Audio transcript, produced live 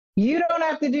You don't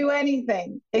have to do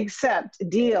anything except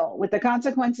deal with the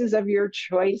consequences of your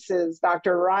choices,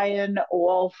 Dr. Ryan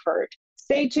Wohlfert.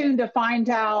 Stay tuned to find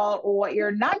out what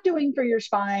you're not doing for your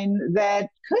spine that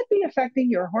could be affecting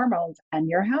your hormones and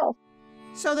your health.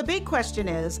 So the big question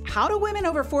is, how do women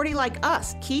over 40 like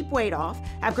us keep weight off,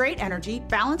 have great energy,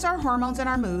 balance our hormones and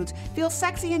our moods, feel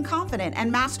sexy and confident, and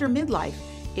master midlife?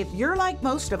 If you're like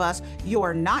most of us,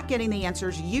 you're not getting the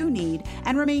answers you need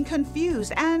and remain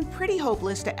confused and pretty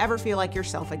hopeless to ever feel like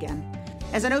yourself again.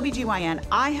 As an OBGYN,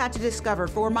 I had to discover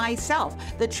for myself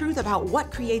the truth about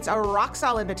what creates a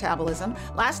rock-solid metabolism,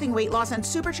 lasting weight loss, and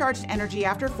supercharged energy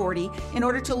after 40 in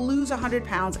order to lose 100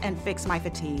 pounds and fix my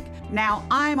fatigue. Now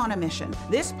I'm on a mission.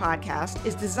 This podcast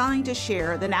is designed to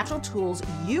share the natural tools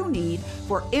you need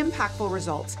for impactful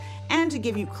results and to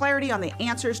give you clarity on the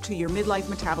answers to your midlife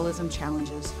metabolism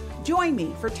challenges. Join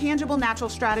me for tangible natural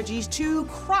strategies to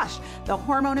crush the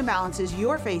hormone imbalances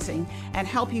you're facing and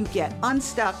help you get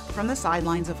unstuck from the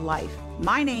sidelines of life.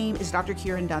 My name is Dr.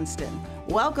 Kieran Dunstan.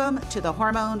 Welcome to the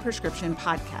Hormone Prescription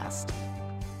Podcast.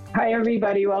 Hi,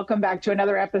 everybody. Welcome back to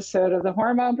another episode of the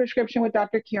Hormone Prescription with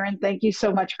Dr. Kieran. Thank you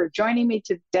so much for joining me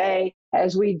today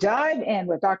as we dive in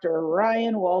with Dr.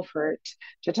 Ryan Wohlfert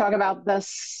to talk about the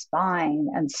spine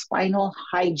and spinal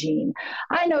hygiene.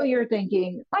 I know you're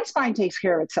thinking, my spine takes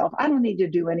care of itself. I don't need to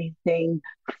do anything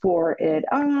for it.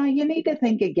 You need to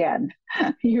think again.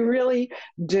 You really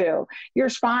do. Your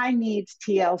spine needs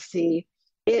TLC.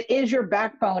 It is your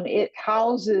backbone. It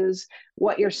houses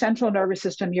what your central nervous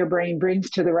system, your brain, brings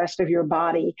to the rest of your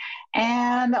body.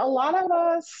 And a lot of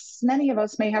us, many of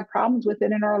us may have problems with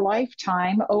it in our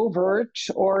lifetime, overt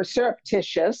or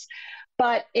surreptitious,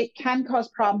 but it can cause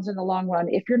problems in the long run.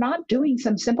 If you're not doing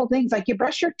some simple things like you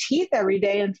brush your teeth every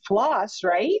day and floss,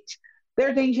 right? There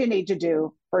are things you need to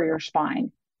do for your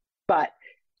spine. But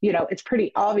it's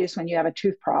pretty obvious when you have a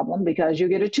tooth problem because you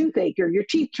get a toothache or your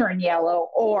teeth turn yellow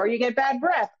or you get bad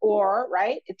breath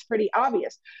right? It's pretty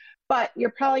obvious. But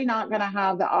you're probably not going to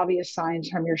have the obvious signs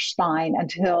from your spine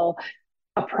until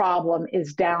a problem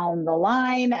is down the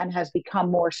line and has become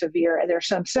more severe. And there's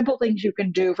some simple things you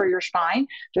can do for your spine,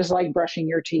 just like brushing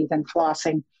your teeth and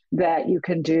flossing, that you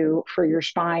can do for your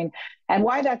spine and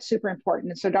why that's super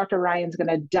important. So Dr. Ryan's going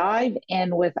to dive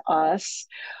in with us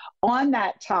on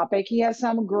that topic. He has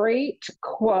some great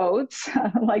quotes,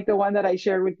 like the one that I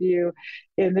shared with you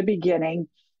in the beginning.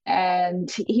 And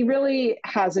he really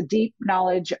has a deep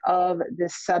knowledge of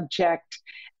this subject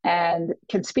and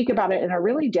can speak about it in a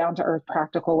really down-to-earth,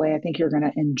 practical way I think you're going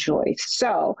to enjoy.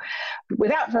 So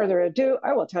without further ado,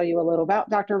 I will tell you a little about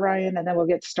Dr. Ryan, and then we'll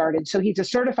get started. So he's a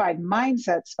certified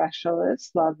mindset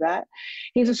specialist. Love that.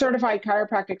 He's a certified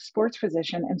chiropractic sports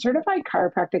physician and certified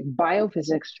chiropractic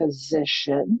biophysics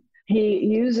physician. He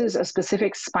uses a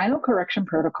specific spinal correction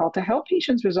protocol to help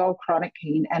patients resolve chronic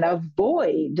pain and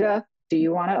avoid, do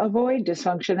you want to avoid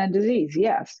dysfunction and disease?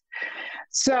 Yes.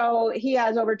 So he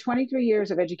has over 23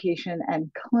 years of education and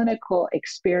clinical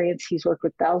experience. He's worked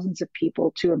with thousands of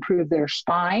people to improve their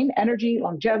spine, energy,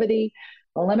 longevity,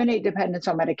 eliminate dependence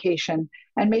on medication,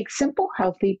 and make simple,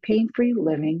 healthy, pain-free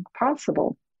living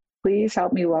possible. Please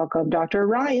help me welcome Dr.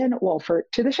 Ryan Wohlfert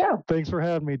to the show. Thanks for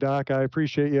having me, Doc. I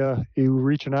appreciate you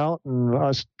reaching out and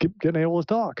us getting able to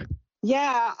talk.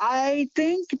 Yeah, I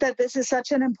think that this is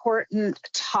such an important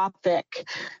topic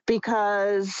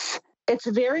because it's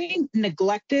very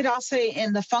neglected, I'll say,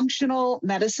 in the functional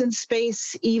medicine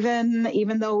space, even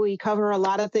though we cover a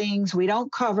lot of things, we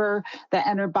don't cover the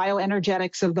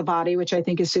bioenergetics of the body, which I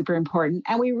think is super important.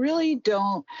 And we really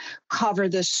don't cover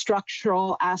the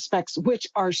structural aspects, which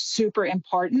are super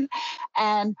important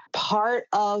and part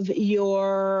of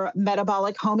your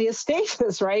metabolic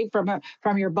homeostasis, right?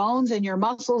 From your bones and your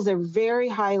muscles, they're very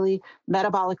highly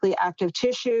metabolically active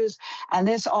tissues. And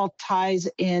this all ties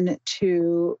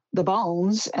into the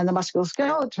bones and the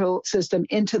musculoskeletal system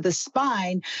into the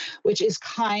spine, which is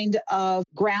kind of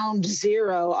ground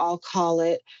zero, I'll call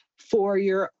it, for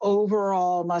your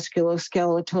overall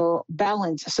musculoskeletal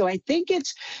balance. So I think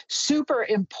it's super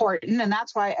important, and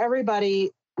that's why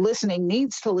everybody listening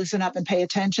needs to listen up and pay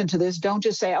attention to this. Don't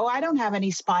just say, oh, I don't have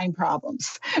any spine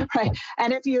problems, right?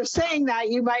 And if you're saying that,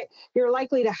 you're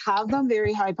likely to have them,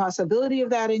 very high possibility of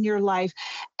that in your life.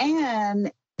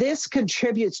 And this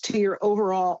contributes to your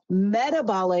overall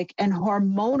metabolic and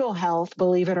hormonal health,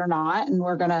 believe it or not. And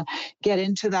we're going to get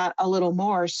into that a little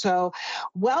more. So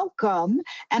welcome.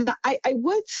 And I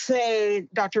would say,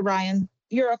 Dr. Ryan,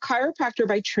 you're a chiropractor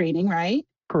by training, right?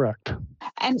 Correct.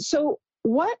 And so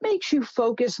what makes you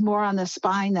focus more on the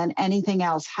spine than anything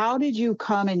else? How did you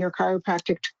come in your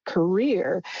chiropractic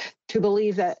career to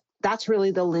believe that that's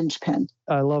really the linchpin.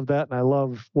 I love that. And I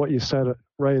love what you said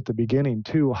right at the beginning,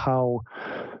 too, how,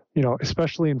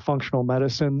 especially in functional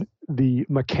medicine, the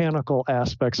mechanical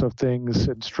aspects of things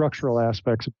and structural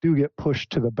aspects do get pushed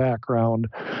to the background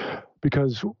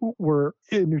because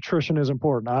nutrition is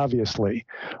important, obviously,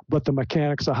 but the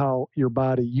mechanics of how your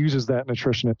body uses that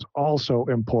nutrition is also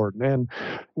important. And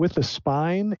with the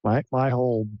spine, my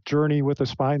whole journey with the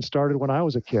spine started when I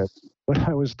was a kid. When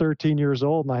I was 13 years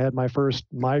old and I had my first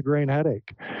migraine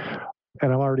headache.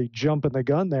 And I'm already jumping the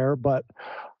gun there, but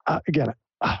again,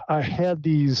 I had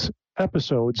these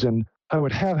episodes and I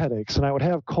would have headaches and I would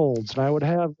have colds and I would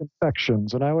have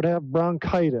infections and I would have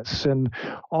bronchitis and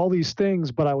all these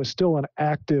things, but I was still an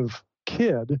active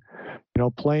kid,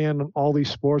 playing all these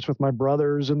sports with my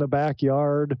brothers in the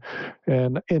backyard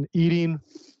and eating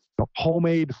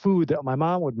homemade food that my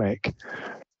mom would make.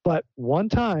 But one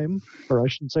time, or I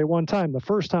shouldn't say one time, the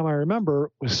first time I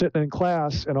remember was sitting in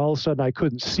class and all of a sudden I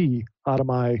couldn't see out of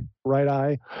my right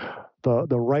eye. The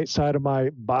right side of my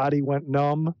body went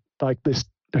numb, like this,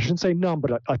 I shouldn't say numb,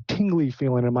 but a tingly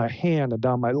feeling in my hand and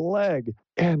down my leg,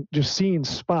 and just seeing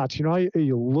spots.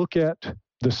 You look at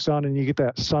the sun and you get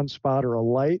that sunspot or a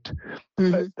light.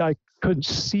 Mm-hmm. I couldn't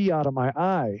see out of my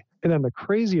eye. And then the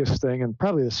craziest thing, and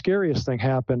probably the scariest thing,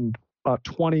 happened about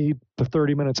 20 to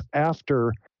 30 minutes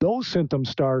after those symptoms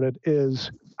started,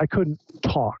 is I couldn't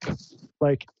talk.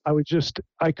 Like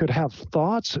I could have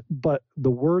thoughts, but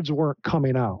the words weren't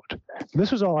coming out. And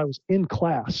this was all I was in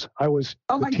class.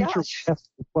 The teacher was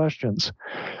asking questions.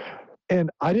 And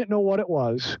I didn't know what it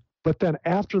was. But then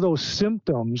after those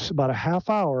symptoms, about a half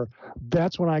hour,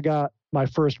 that's when I got my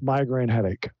first migraine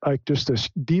headache, like just this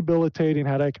debilitating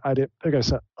headache. Like I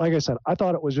said, I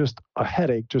thought it was just a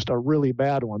headache, just a really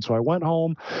bad one. So I went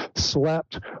home,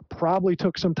 slept, probably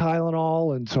took some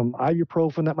Tylenol and some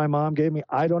ibuprofen that my mom gave me.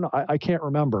 I don't know. I can't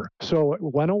remember. So it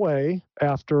went away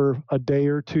after a day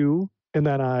or two. And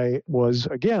then I was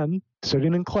again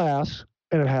sitting in class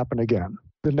and it happened again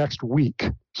the next week.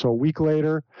 So a week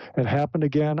later, it happened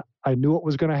again. I knew it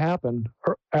was going to happen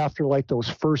after like those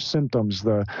first symptoms,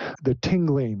 the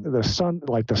tingling, the sun,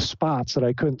 like the spots that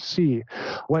I couldn't see.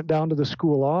 Went down to the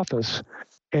school office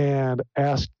and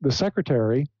asked the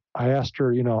secretary, I asked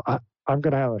her, I'm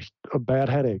going to have a bad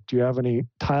headache. Do you have any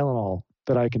Tylenol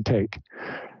that I can take?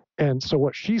 And so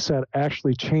what she said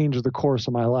actually changed the course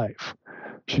of my life.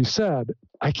 She said,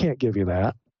 I can't give you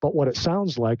that. But what it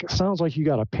sounds like you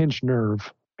got a pinched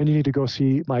nerve and you need to go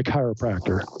see my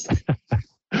chiropractor.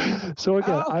 So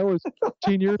again, I was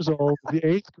 15 years old, the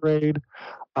 8th grade.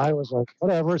 I was like,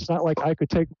 whatever. It's not like I could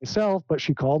take myself, but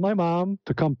she called my mom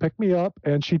to come pick me up.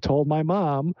 And she told my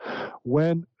mom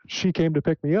when she came to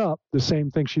pick me up, the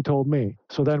same thing she told me.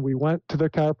 So then we went to the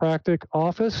chiropractic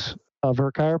office of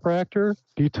her chiropractor.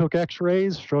 He took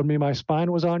x-rays, showed me my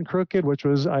spine was on crooked,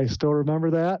 I still remember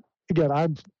that. Again,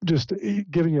 I'm just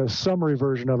giving you a summary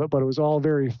version of it, but it was all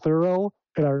very thorough.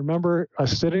 And I remember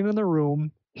us sitting in the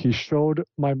room. He showed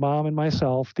my mom and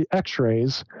myself the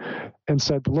x-rays and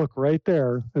said, look, right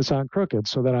there, it's on crooked.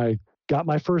 So then I got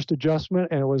my first adjustment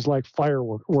and it was like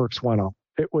fireworks went up.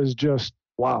 It was just,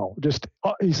 wow.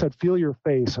 He said, feel your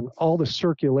face and all the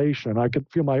circulation. I could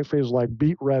feel my face like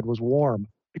beet red was warm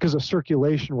because the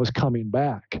circulation was coming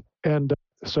back. And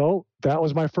so that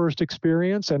was my first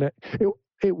experience. And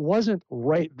it wasn't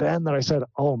right then that I said,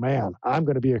 oh man, I'm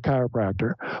going to be a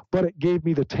chiropractor, but it gave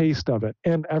me the taste of it.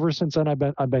 And ever since then,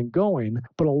 I've been going,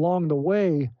 but along the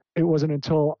way, it wasn't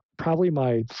until probably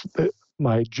my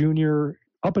junior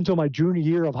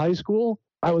year of high school,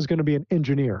 I was going to be an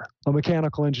engineer, a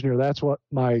mechanical engineer. That's what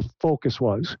my focus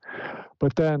was.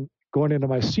 But then going into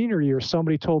my senior year,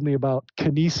 somebody told me about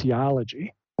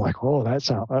kinesiology. I'm like, oh,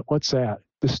 what's that?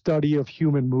 The study of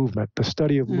human movement, the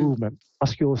study of movement,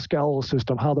 musculoskeletal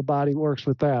system, how the body works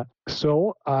with that.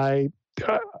 So I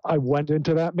went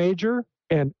into that major.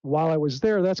 And while I was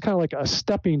there, that's kind of like a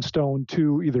stepping stone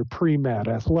to either pre-med,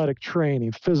 athletic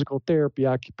training, physical therapy,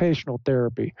 occupational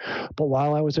therapy. But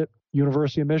while I was at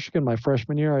University of Michigan, my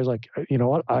freshman year, I was like, you know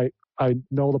what? I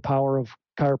know the power of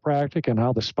chiropractic and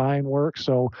how the spine works.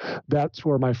 So that's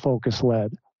where my focus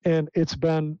led. And it's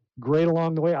been great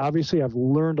along the way. Obviously, I've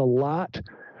learned a lot.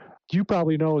 You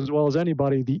probably know as well as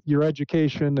anybody, your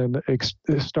education and it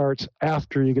starts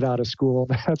after you get out of school.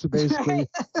 That's basically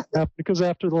because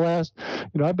after the last,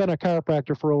 I've been a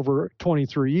chiropractor for over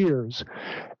 23 years,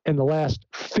 and the last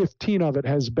 15 of it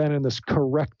has been in this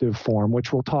corrective form,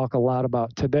 which we'll talk a lot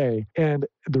about today, and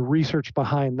the research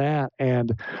behind that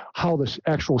and how this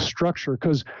actual structure,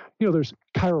 because, there's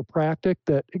chiropractic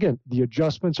that, again, the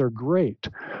adjustments are great,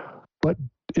 but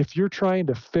if you're trying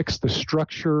to fix the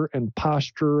structure and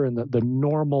posture and the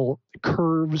normal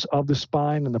curves of the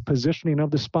spine and the positioning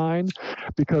of the spine,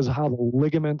 because of how the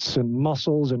ligaments and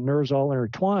muscles and nerves all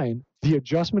intertwine, the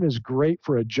adjustment is great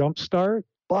for a jump start.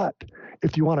 But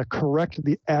if you want to correct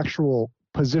the actual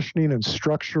positioning and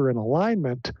structure and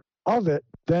alignment of it,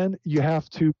 then you have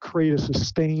to create a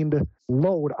sustained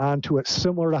load onto it,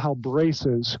 similar to how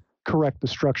braces correct the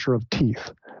structure of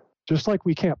teeth. Just like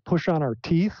we can't push on our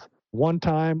teeth one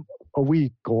time a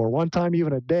week or one time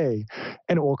even a day,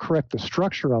 and it will correct the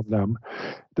structure of them,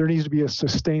 there needs to be a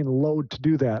sustained load to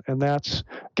do that. And that's,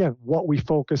 again, what we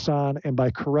focus on. And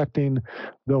by correcting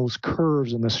those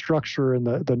curves and the structure and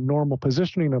the normal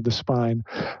positioning of the spine,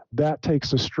 that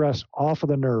takes the stress off of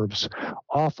the nerves,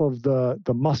 off of the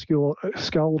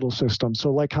musculoskeletal system.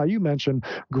 So like how you mentioned,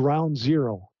 ground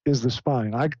zero is the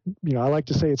spine. I like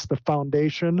to say it's the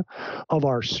foundation of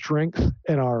our strength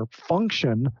and our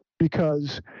function,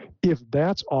 because if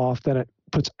that's off, then it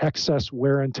puts excess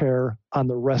wear and tear on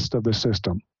the rest of the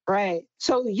system. Right.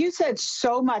 So you said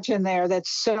so much in there that's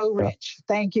so rich.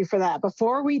 Thank you for that.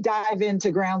 Before we dive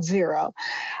into ground zero,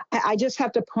 I just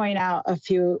have to point out a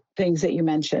few things that you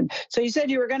mentioned. So you said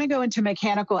you were going to go into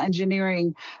mechanical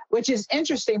engineering, which is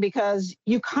interesting because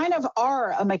you kind of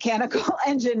are a mechanical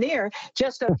engineer,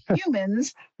 just of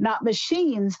humans, not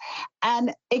machines.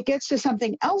 And it gets to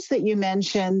something else that you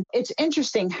mentioned. It's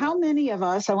interesting. How many of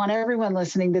us, I want everyone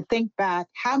listening to think back,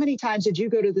 how many times did you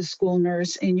go to the school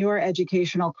nurse in your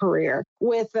educational career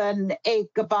with an ache,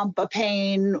 a bump, a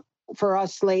pain? For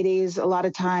us ladies, a lot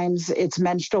of times it's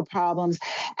menstrual problems.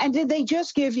 And did they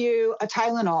just give you a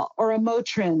Tylenol or a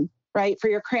Motrin, right, for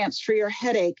your cramps, for your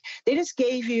headache? They just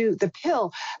gave you the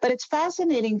pill. But it's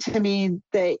fascinating to me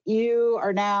that you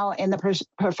are now in the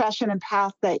profession and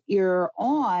path that you're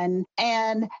on,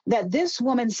 and that this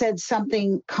woman said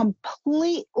something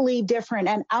completely different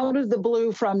and out of the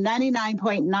blue from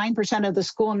 99.9% of the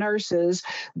school nurses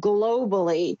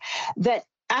globally, that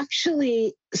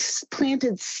actually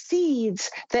planted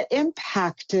seeds that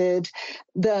impacted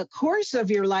the course of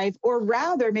your life, or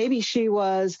rather, maybe she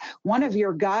was one of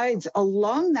your guides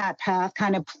along that path,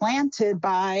 kind of planted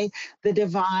by the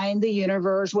divine, the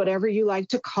universe, whatever you like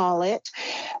to call it,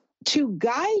 to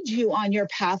guide you on your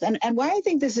path. And why I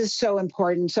think this is so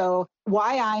important. So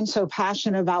why I'm so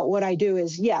passionate about what I do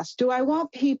is, yes, do I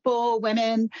want people,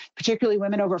 women, particularly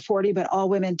women over 40, but all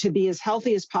women, to be as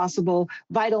healthy as possible,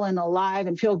 vital and alive,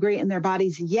 and feel great in their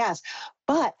bodies? Yes.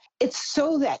 But it's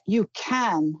so that you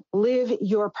can live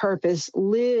your purpose,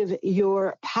 live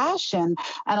your passion.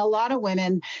 And a lot of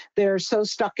women, they're so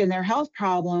stuck in their health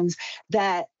problems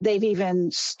that they've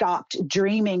even stopped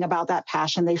dreaming about that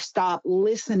passion. They've stopped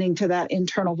listening to that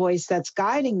internal voice that's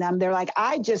guiding them. They're like,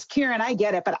 Kieran, I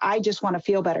get it, but I just want to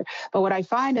feel better. But what I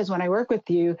find is when I work with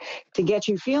you to get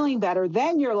you feeling better,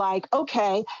 then you're like,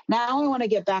 okay, now I want to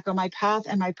get back on my path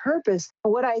and my purpose.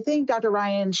 What I think Dr.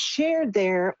 Ryan shared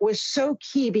there was so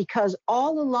key, because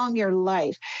all along your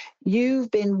life,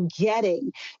 you've been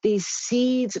getting these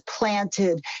seeds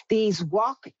planted, these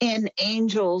walk-in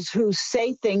angels who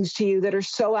say things to you that are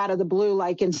so out of the blue,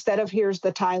 like instead of here's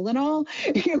the Tylenol,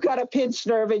 you've got a pinched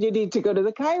nerve and you need to go to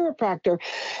the chiropractor.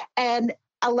 And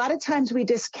a lot of times we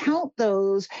discount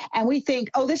those and we think,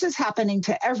 oh, this is happening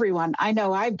to everyone. I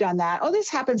know I've done that. Oh,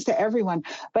 this happens to everyone.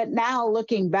 But now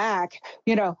looking back,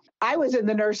 I was in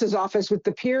the nurse's office with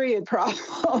the period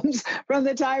problems from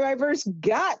the time I first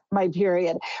got my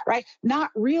period, right? Not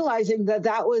realizing that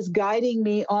that was guiding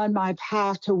me on my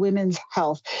path to women's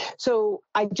health. So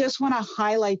I just want to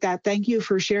highlight that. Thank you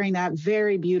for sharing that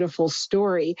very beautiful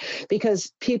story,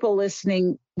 because people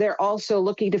listening, they're also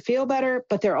looking to feel better,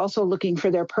 but they're also looking for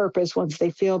their purpose once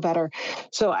they feel better.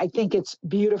 So I think it's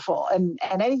beautiful. And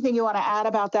anything you want to add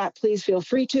about that, please feel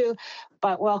free to.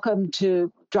 But welcome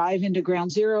to dive into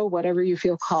ground zero, whatever you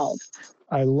feel called.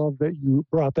 I love that you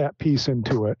brought that piece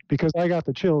into it, because I got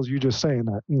the chills you just saying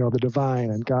that, the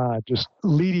divine and God just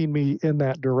leading me in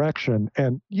that direction.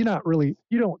 And you don't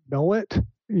know it,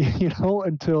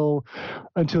 until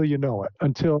you know it.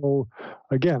 Until,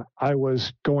 again, I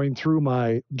was going through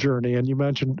my journey, and you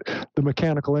mentioned the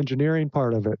mechanical engineering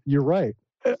part of it. You're right.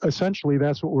 Essentially,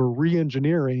 that's what we're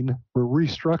re-engineering, we're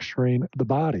restructuring the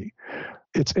body.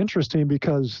 It's interesting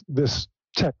because this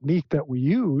technique that we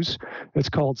use, it's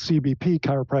called CBP,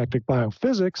 chiropractic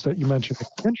biophysics, that you mentioned in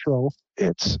the intro.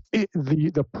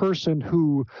 The person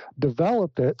who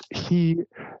developed it, he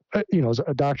is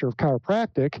a doctor of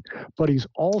chiropractic, but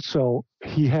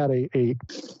he had a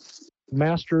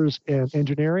master's in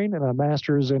engineering and a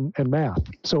master's in math.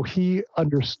 So he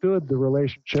understood the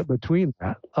relationship between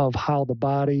that of how the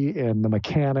body and the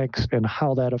mechanics and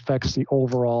how that affects the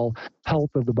overall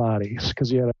health of the body, because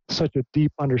he had such a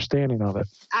deep understanding of it.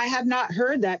 I have not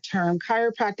heard that term,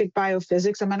 chiropractic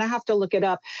biophysics. I'm going to have to look it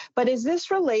up. But is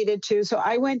this related to, so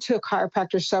I went to a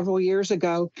chiropractor several years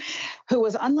ago who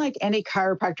was unlike any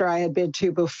chiropractor I had been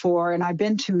to before, and I've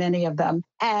been to many of them.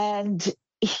 And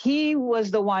he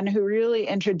was the one who really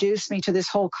introduced me to this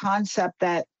whole concept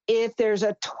that if there's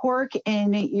a torque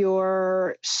in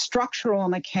your structural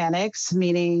mechanics,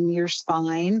 meaning your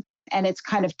spine, and it's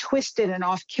kind of twisted and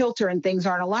off kilter and things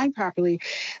aren't aligned properly,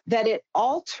 that it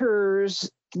alters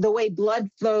the way blood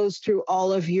flows through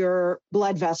all of your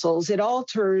blood vessels. It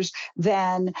alters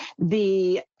then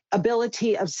the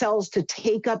ability of cells to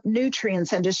take up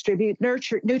nutrients and distribute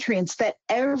nutrients, that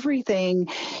everything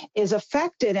is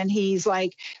affected. And he's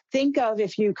like, think of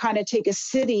if you kind of take a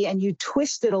city and you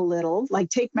twist it a little, like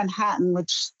take Manhattan,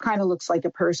 which kind of looks like a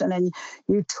person, and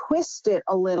you twist it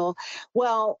a little.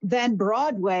 Well, then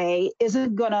Broadway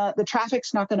the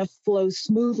traffic's not going to flow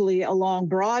smoothly along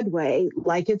Broadway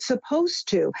like it's supposed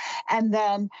to. And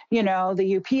then,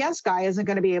 the UPS guy isn't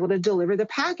going to be able to deliver the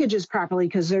packages properly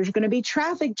because there's going to be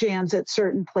traffic jams at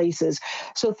certain places.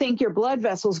 So think your blood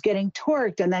vessels getting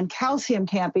torqued, and then calcium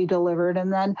can't be delivered,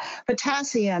 and then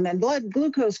potassium and blood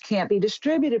glucose can't be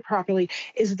distributed properly.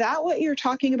 Is that what you're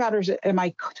talking about, or am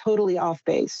I totally off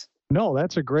base? No,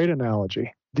 that's a great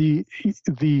analogy.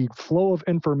 The flow of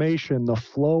information, the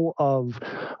flow of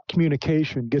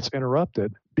communication gets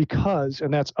interrupted because,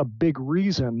 and that's a big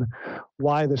reason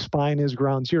why the spine is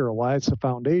ground zero, why it's the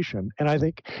foundation. And I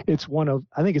think it's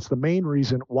the main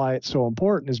reason why it's so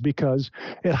important is because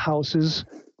it houses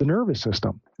the nervous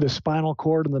system, the spinal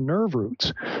cord and the nerve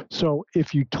roots. So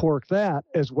if you torque that,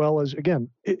 as well as, again,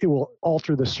 it will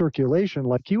alter the circulation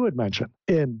like you had mentioned.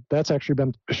 And that's actually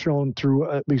been shown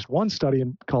through at least one study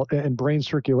in Brain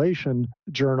Circulation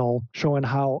Journal, showing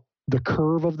how the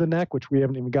curve of the neck, which we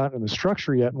haven't even gotten in the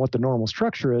structure yet and what the normal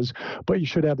structure is, but you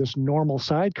should have this normal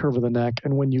side curve of the neck.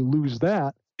 And when you lose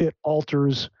that, it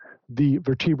alters the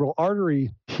vertebral artery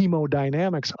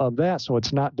hemodynamics of that. So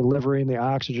it's not delivering the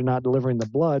oxygen, not delivering the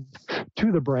blood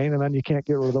to the brain, and then you can't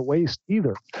get rid of the waste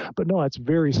either. But no, it's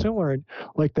very similar. And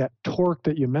like that torque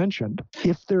that you mentioned,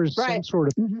 if there's some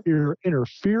sort of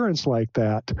interference like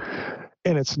that,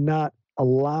 and it's not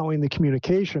allowing the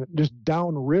communication just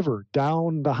downriver,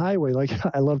 down the highway. Like,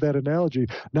 I love that analogy.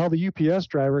 Now the UPS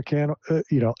driver can,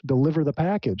 deliver the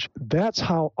package. That's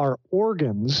how our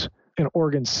organs and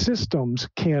organ systems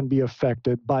can be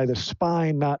affected by the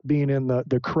spine not being in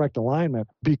the correct alignment,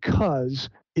 because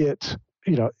it,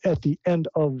 at the end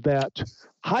of that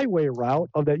highway route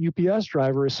of that UPS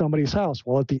driver is somebody's house.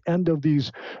 Well, at the end of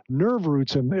these nerve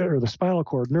roots or the spinal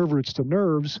cord, nerve roots to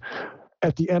nerves,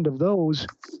 at the end of those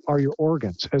are your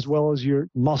organs, as well as your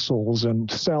muscles and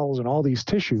cells and all these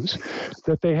tissues,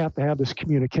 that they have to have this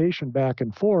communication back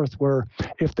and forth, where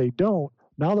if they don't,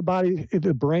 now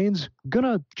the brain's going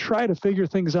to try to figure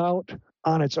things out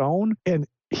on its own. And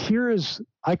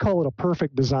I call it a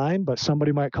perfect design, but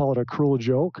somebody might call it a cruel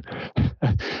joke.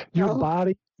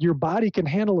 Your body can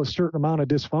handle a certain amount of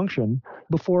dysfunction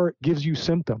before it gives you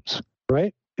symptoms,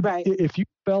 right? Right. If you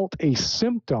felt a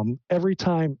symptom every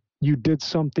time you did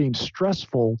something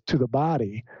stressful to the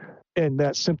body and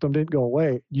that symptom didn't go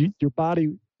away, your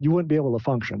body, you wouldn't be able to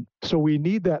function. So we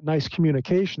need that nice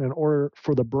communication in order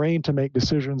for the brain to make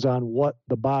decisions on what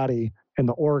the body and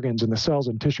the organs and the cells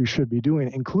and tissue should be doing,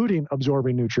 including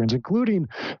absorbing nutrients, including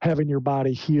having your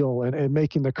body heal and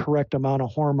making the correct amount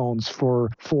of hormones for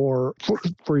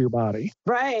your body.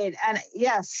 Right. And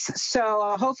yes.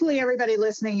 So hopefully everybody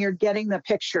listening, you're getting the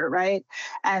picture, right?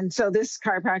 And so this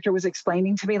chiropractor was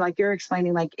explaining to me, like you're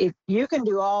explaining, like if you can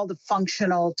do all the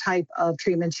functional type of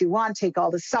treatments you want, take all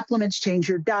the supplements, change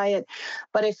your diet,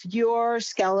 but if your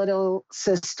skeletal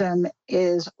system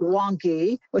is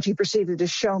wonky, which he proceeded to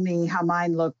show me how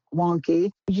mine looked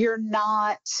wonky, you're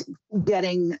not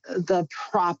getting the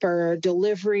proper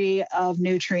delivery of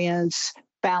nutrients,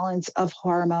 balance of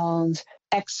hormones,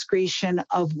 excretion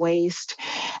of waste.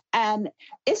 And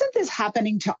isn't this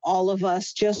happening to all of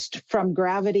us just from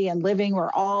gravity and living?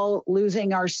 We're all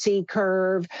losing our C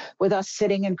curve with us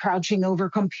sitting and crouching over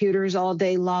computers all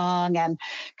day long. And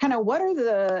kind of what are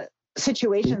the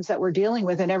situations that we're dealing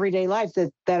with in everyday life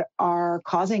that are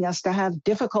causing us to have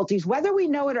difficulties, whether we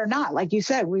know it or not? Like you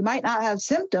said, we might not have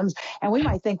symptoms and we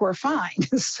might think we're fine.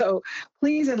 So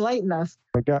please enlighten us.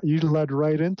 You led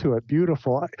right into it.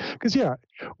 Beautiful. Because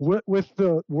with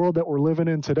the world that we're living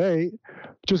in today,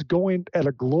 just going at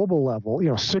a global level,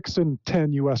 6 in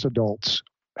 10 U.S. adults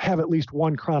have at least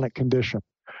one chronic condition.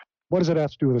 What does it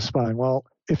have to do with the spine? Well,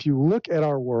 if you look at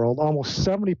our world, almost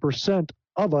 70%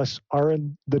 of us are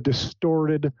in the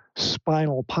distorted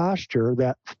spinal posture,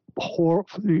 that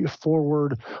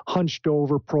forward, hunched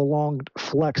over, prolonged,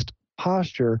 flexed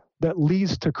posture that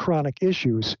leads to chronic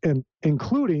issues,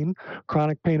 including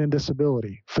chronic pain and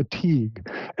disability, fatigue,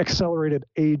 accelerated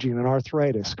aging and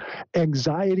arthritis,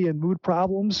 anxiety and mood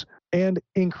problems, and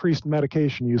increased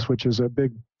medication use, which is a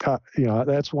big,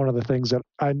 that's one of the things that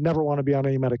I never want to be on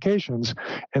any medications.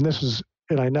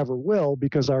 And I never will,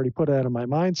 because I already put that in my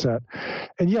mindset.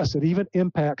 And yes, it even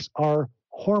impacts our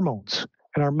hormones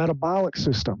and our metabolic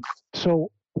system.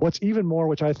 So what's even more,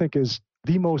 which I think is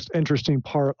the most interesting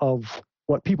part of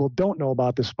what people don't know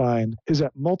about the spine, is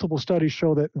that multiple studies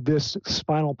show that this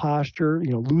spinal posture,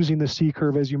 losing the C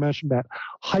curve, as you mentioned, that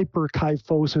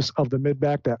hyperkyphosis of the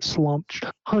mid-back, that slumped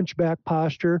hunchback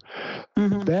posture,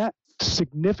 that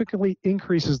significantly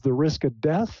increases the risk of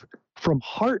death from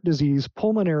heart disease,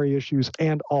 pulmonary issues,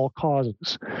 and all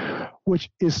causes, which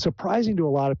is surprising to a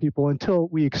lot of people until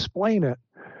we explain it.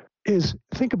 Is,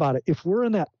 think about it, if we're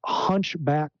in that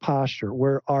hunchback posture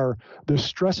where the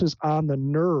stress is on the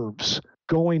nerves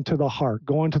going to the heart,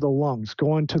 going to the lungs,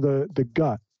 going to the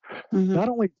gut, not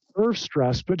only nerve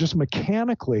stress, but just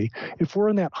mechanically, if we're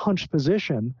in that hunched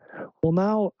position, well,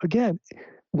 now, again,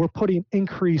 we're putting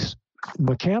increased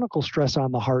mechanical stress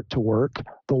on the heart to work.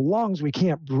 The lungs, we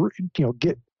can't,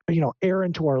 get air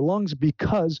into our lungs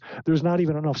because there's not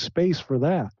even enough space for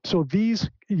that. So these,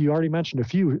 you already mentioned a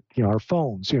few, our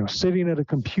phones, sitting at a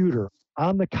computer,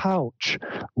 on the couch,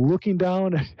 looking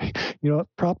down,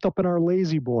 propped up in our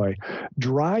lazy boy,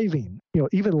 driving,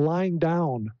 even lying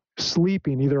down,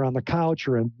 sleeping either on the couch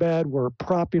or in bed, we're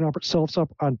propping ourselves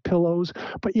up on pillows.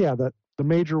 But yeah, the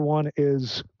major one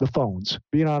is the phones,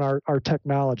 being on our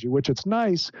technology, which it's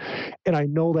nice. And I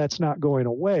know that's not going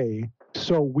away.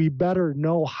 So we better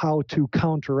know how to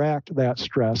counteract that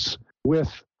stress with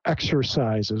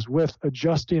exercises, with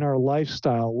adjusting our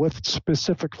lifestyle, with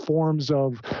specific forms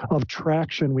of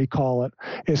traction, we call it,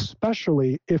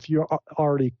 especially if you're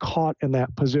already caught in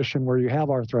that position where you have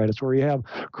arthritis, where you have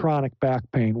chronic back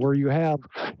pain, where you have,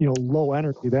 low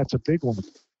energy. That's a big one,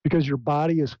 because your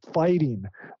body is fighting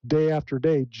day after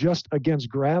day just against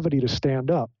gravity to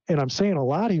stand up. And I'm saying a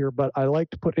lot here, but I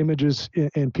like to put images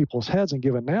in people's heads and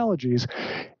give analogies.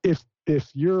 If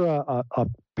you're a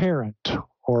parent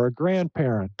or a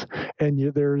grandparent,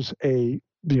 and there's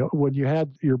when you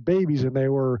had your babies and they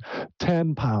were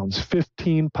 10 pounds,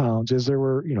 15 pounds, as there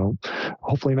were,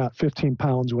 hopefully not 15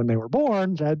 pounds when they were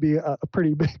born, that'd be a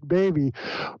pretty big baby.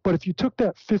 But if you took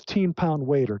that 15-pound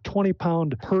weight or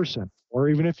 20-pound person, or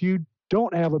even if you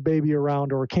don't have a baby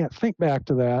around or can't think back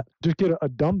to that, just get a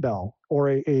dumbbell or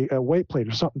a weight plate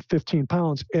or something 15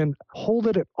 pounds and hold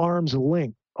it at arm's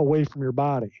length away from your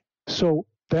body. So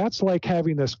that's like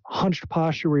having this hunched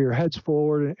posture where your head's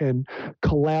forward and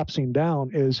collapsing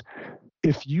down. Is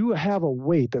if you have a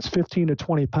weight that's 15 to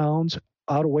 20 pounds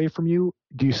out away from you,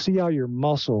 do you see how your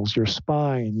muscles, your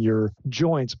spine, your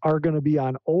joints are going to be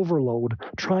on overload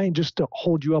trying just to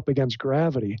hold you up against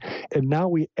gravity? And now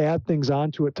we add things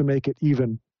onto it to make it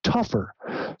even tougher.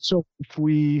 So if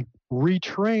we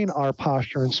retrain our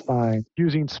posture and spine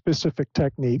using specific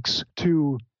techniques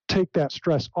to take that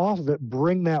stress off of it,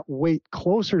 bring that weight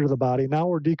closer to the body, now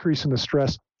we're decreasing the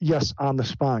stress, yes, on the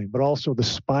spine, but also the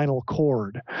spinal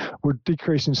cord. We're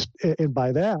decreasing, and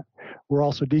by that, we're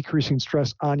also decreasing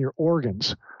stress on your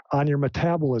organs, on your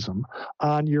metabolism,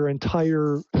 on your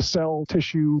entire cell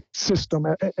tissue system,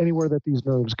 anywhere that these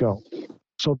nerves go.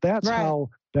 So that's right. How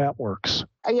that works.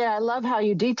 Yeah, I love how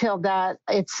you detailed that.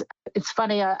 It's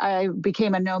funny. I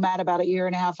became a nomad about 1.5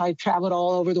 years. I traveled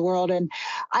all over the world. And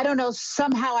I don't know,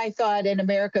 somehow I thought in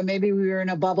America, maybe we were in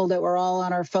a bubble that we're all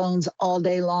on our phones all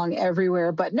day long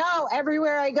everywhere. But no,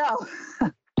 everywhere I go.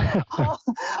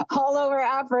 all over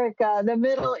Africa, the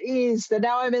Middle East, and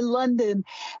now I'm in London.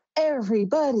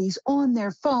 Everybody's on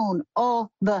their phone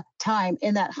all the time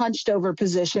in that hunched over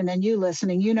position. And you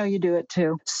listening, you do it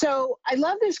too. So I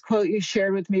love this quote you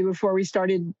shared with me before we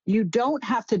started. You don't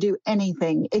have to do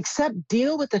anything except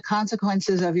deal with the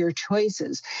consequences of your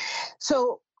choices.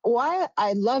 So why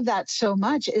I love that so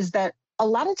much is that a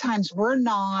lot of times we're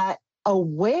not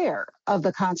aware of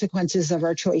the consequences of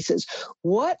our choices.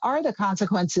 What are the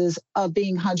consequences of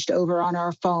being hunched over on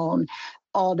our phone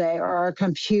all day or our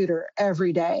computer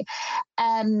every day?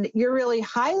 And you're really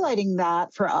highlighting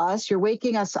that for us. You're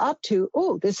waking us up to,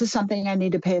 oh, this is something I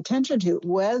need to pay attention to,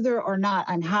 whether or not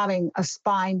I'm having a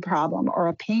spine problem or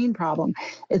a pain problem.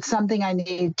 It's something I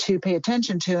need to pay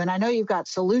attention to. And I know you've got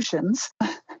solutions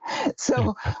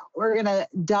So we're going to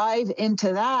dive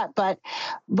into that. But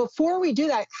before we do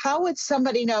that, how would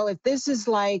somebody know if this is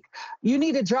like, you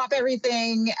need to drop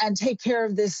everything and take care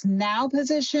of this now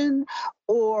position,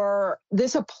 or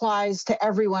this applies to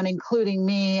everyone, including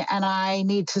me, and I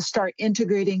need to start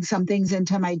integrating some things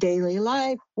into my daily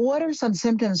life? What are some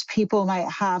symptoms people might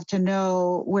have to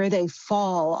know where they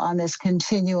fall on this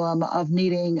continuum of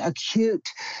needing acute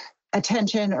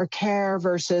attention or care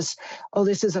versus, oh,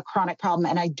 this is a chronic problem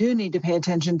and I do need to pay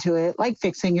attention to it, like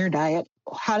fixing your diet?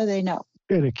 How do they know?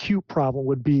 An acute problem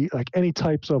would be like any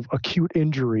types of acute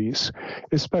injuries,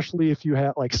 especially if you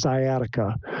have like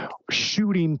sciatica,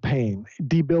 shooting pain,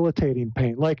 debilitating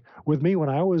pain. Like with me, when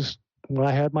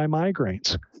I had my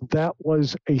migraines, that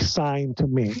was a sign to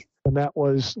me. And that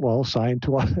was, well, signed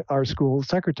to our school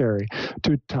secretary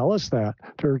to tell us that,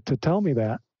 to tell me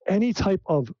that. Any type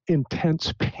of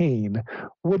intense pain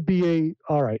would be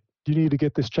all right, you need to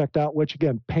get this checked out, which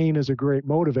again, pain is a great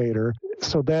motivator.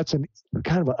 So that's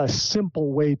kind of a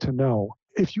simple way to know.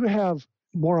 If you have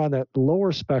more on that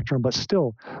lower spectrum, but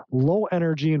still low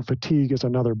energy and fatigue is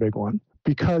another big one,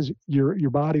 because your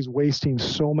body's wasting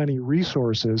so many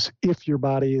resources if your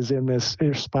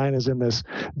spine is in this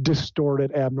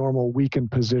distorted, abnormal, weakened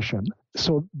position.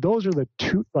 So those are the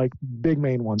two like big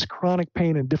main ones. Chronic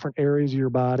pain in different areas of your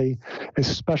body,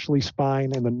 especially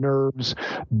spine and the nerves,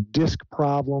 disc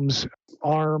problems,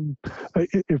 arm,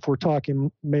 if we're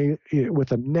talking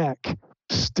with a neck,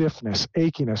 stiffness,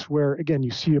 achiness, where again,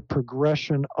 you see a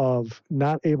progression of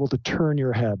not able to turn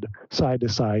your head side to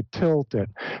side, tilt it,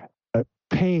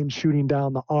 pain shooting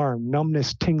down the arm,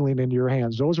 numbness, tingling in your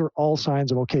hands. Those are all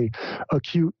signs of, okay,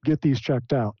 acute, get these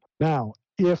checked out. Now,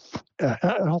 if,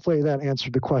 hopefully that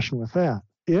answered the question with that.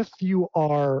 If you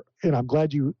are, and I'm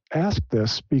glad you asked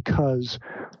this, because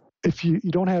if you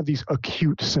don't have these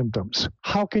acute symptoms,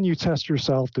 how can you test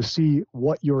yourself to see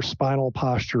what your spinal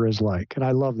posture is like? And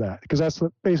I love that, because that's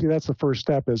the first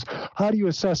step is, how do you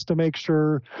assess to make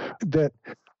sure that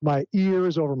my ear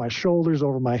is over my shoulders,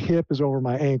 over my hip, is over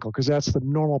my ankle, because that's the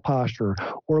normal posture.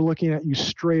 Or looking at you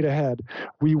straight ahead,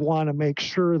 we want to make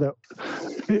sure that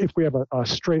if we have a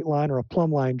straight line or a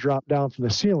plumb line drop down from the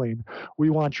ceiling,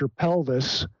 we want your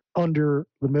pelvis under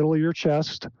the middle of your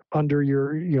chest, under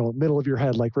your middle of your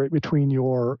head, like right between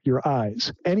your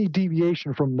eyes. Any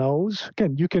deviation from those,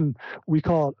 again, you can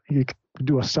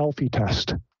do a selfie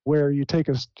test, where you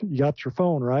got your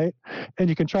phone, right? And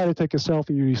you can try to take a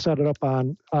selfie. You set it up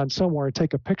on somewhere,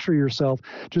 take a picture of yourself,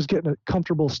 just get in a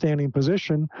comfortable standing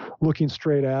position, looking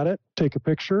straight at it, take a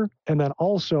picture. And then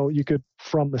also you could,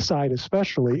 from the side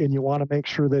especially, and you want to make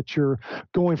sure that you're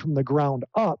going from the ground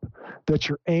up, that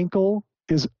your ankle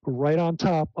is right on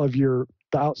top of the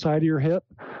outside of your hip,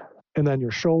 and then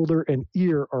your shoulder and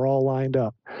ear are all lined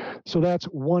up. So that's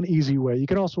one easy way. You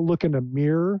can also look in a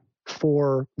mirror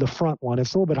for the front one.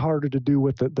 It's a little bit harder to do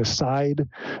with the side,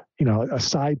 a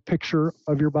side picture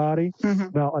of your body.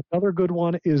 Mm-hmm. Now, another good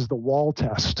one is the wall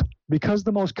test, because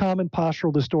the most common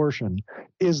postural distortion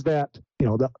is that,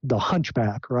 the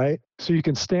hunchback, right? So you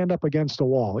can stand up against a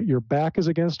wall. Your back is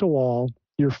against a wall,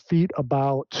 your feet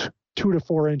about 2 to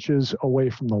 4 inches away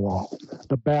from the wall,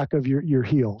 the back of your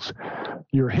heels,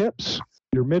 your hips,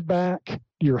 your mid-back,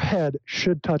 your head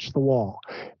should touch the wall.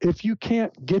 If you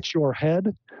can't get your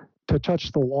head to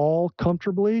touch the wall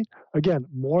comfortably, again,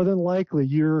 more than likely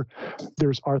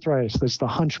there's arthritis, that's the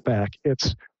hunchback,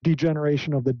 it's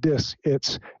degeneration of the disc,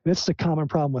 it's the common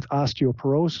problem with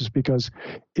osteoporosis, because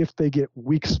if they get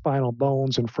weak spinal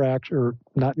bones and fracture,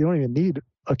 you don't even need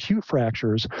acute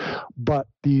fractures, but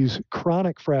these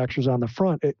chronic fractures on the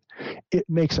front, it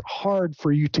makes it hard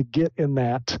for you to get in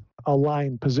that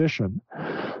aligned position.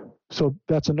 So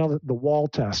that's the wall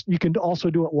test. You can also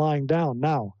do it lying down.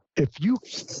 Now,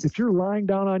 if you're lying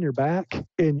down on your back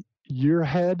and your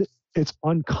head, it's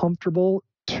uncomfortable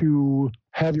to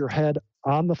have your head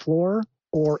on the floor,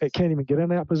 or it can't even get in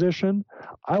that position,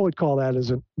 I would call that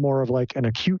as more of like an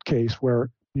acute case where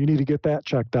you need to get that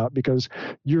checked out, because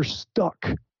you're stuck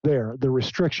there. The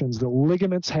restrictions, the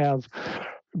ligaments have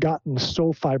gotten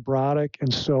so fibrotic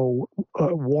and so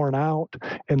worn out,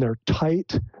 and they're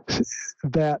tight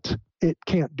that it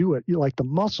can't do it. Like the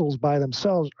muscles by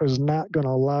themselves is not going to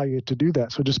allow you to do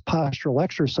that. So just postural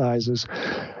exercises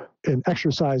and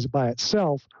exercise by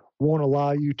itself won't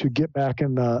allow you to get back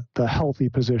in the healthy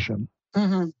position.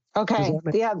 Mm-hmm. Okay.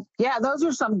 Yeah. Those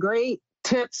are some great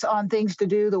tips on things to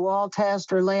do, the wall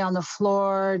test, or lay on the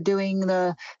floor, doing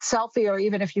the selfie, or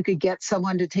even if you could get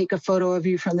someone to take a photo of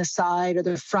you from the side or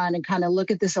the front and kind of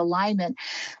look at this alignment.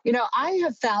 I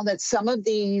have found that some of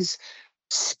these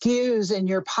skews in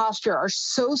your posture are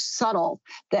so subtle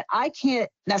that I can't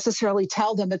necessarily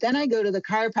tell them. But then I go to the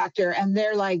chiropractor and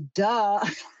they're like, duh,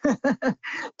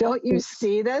 don't you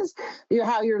see this?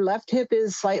 How your left hip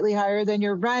is slightly higher than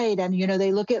your right. And,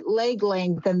 they look at leg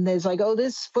length and there's like, oh,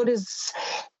 this foot is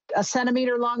a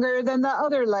centimeter longer than the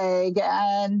other leg.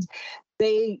 And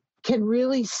they can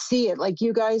really see it. Like,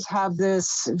 you guys have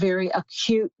this very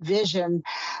acute vision.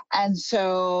 And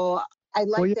so I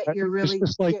like that you're really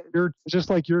just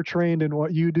like you're trained in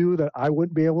what you do that I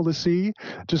wouldn't be able to see.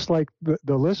 Just like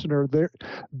the listener,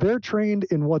 they're trained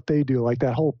in what they do, like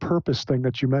that whole purpose thing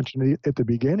that you mentioned at the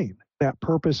beginning. That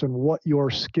purpose and what your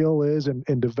skill is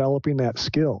and developing that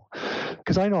skill.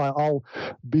 Because I know I'll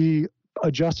be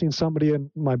adjusting somebody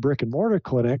in my brick and mortar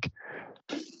clinic,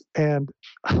 and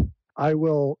I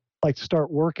will like start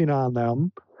working on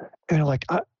them, and they're like,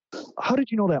 "How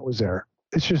did you know that was there?"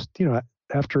 It's just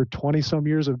after 20 some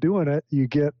years of doing it, you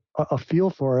get a feel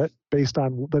for it based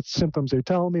on the symptoms they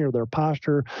tell me or their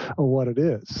posture or what it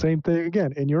is. Same thing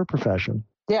again in your profession.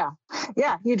 Yeah.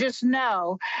 You just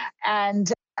know.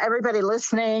 And everybody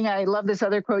listening, I love this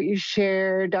other quote you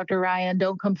shared, Dr. Ryan,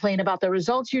 don't complain about the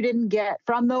results you didn't get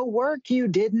from the work you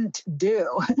didn't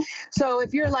do. So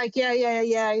if you're like, yeah,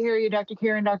 I hear you, Dr.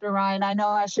 Kieran, Dr. Ryan, I know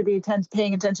I should be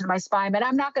paying attention to my spine, but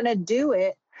I'm not going to do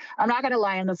it. I'm not going to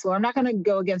lie on the floor. I'm not going to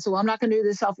go against the wall. I'm not going to do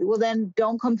this selfie. Well, then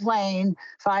don't complain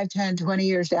 5, 10, 20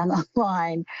 years down the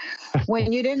line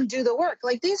when you didn't do the work.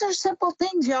 Like, these are simple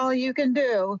things, y'all, you can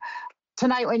do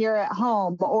tonight when you're at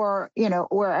home or,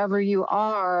 wherever you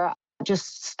are.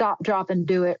 Just stop, drop, and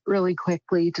do it really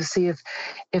quickly to see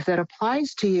if that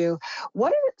applies to you.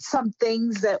 What are some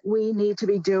things that we need to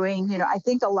be doing? I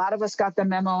think a lot of us got the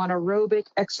memo on aerobic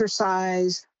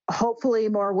exercise. Hopefully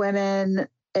more women,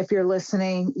 if you're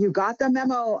listening, you got the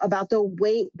memo about the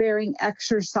weight-bearing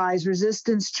exercise,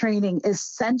 resistance training,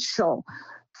 essential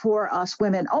for us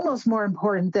women, almost more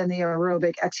important than the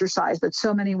aerobic exercise. But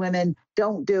so many women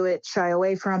don't do it, shy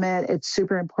away from it. It's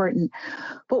super important.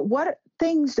 But what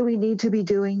things do we need to be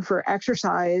doing for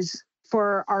exercise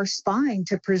for our spine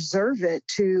to preserve it,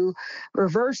 to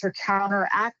reverse or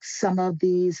counteract some of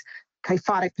these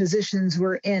kyphotic positions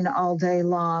we're in all day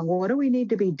long? What do we need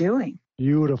to be doing?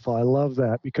 Beautiful. I love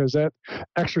that, because that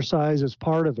exercise is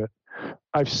part of it.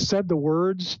 I've said the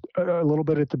words a little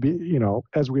bit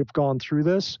as we've gone through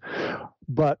this,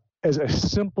 but as a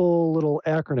simple little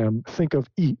acronym, think of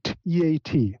EAT,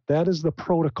 EAT. That is the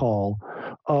protocol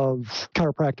of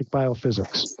chiropractic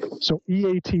biophysics. So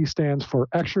EAT stands for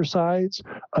exercise,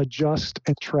 adjust,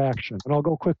 and traction. And I'll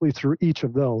go quickly through each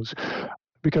of those,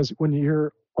 because when you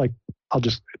hear, I'll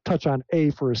just touch on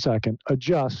A for a second.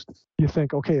 Adjust. You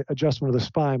think, okay, adjustment of the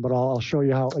spine, but I'll show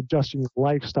you how adjusting your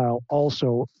lifestyle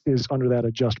also is under that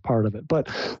adjust part of it. But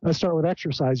let's start with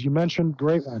exercise. You mentioned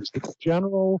great ones. The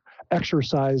general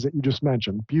exercise that you just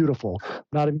mentioned, beautiful.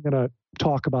 Not even going to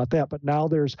talk about that, but now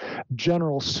there's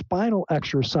general spinal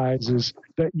exercises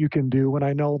that you can do, and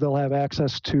I know they'll have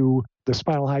access to the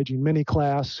Spinal Hygiene mini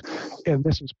class, and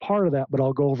this is part of that, but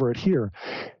I'll go over it here,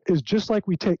 is just like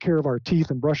we take care of our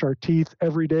teeth and brush our teeth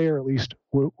every day, or at least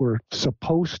we're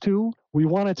supposed to, we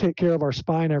want to take care of our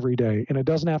spine every day, and it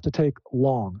doesn't have to take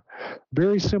long.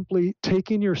 Very simply,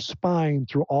 taking your spine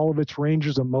through all of its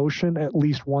ranges of motion at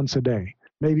least once a day,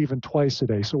 maybe even twice a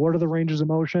day. So what are the ranges of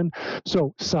motion?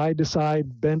 So side to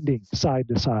side, bending side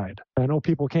to side. I know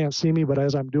people can't see me, but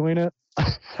as I'm doing it,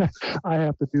 I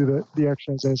have to do the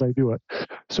exercise as I do it.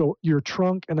 So your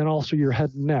trunk, and then also your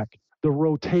head and neck. The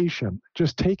rotation,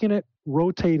 just taking it,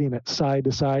 rotating it side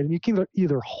to side. And you can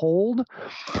either hold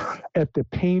at the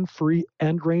pain-free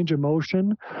end range of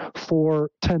motion for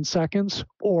 10 seconds,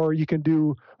 or you can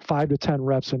do 5 to 10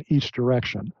 reps in each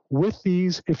direction. With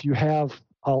these, if you have,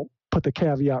 I'll put the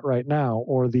caveat right now,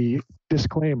 or the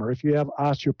disclaimer, if you have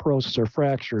osteoporosis or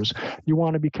fractures, you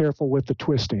want to be careful with the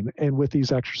twisting and with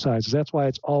these exercises. That's why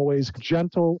it's always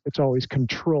gentle, it's always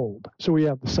controlled. So we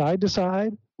have the side to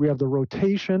side, we have the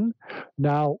rotation.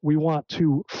 Now we want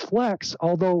to flex,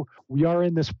 although we are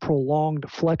in this prolonged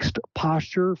flexed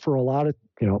posture for a lot of,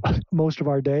 most of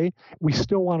our day, we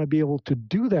still want to be able to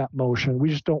do that motion. We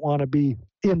just don't want to be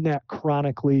in that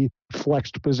chronically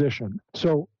flexed position.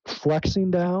 So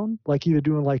flexing down, like either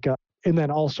doing and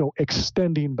then also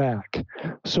extending back.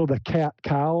 So the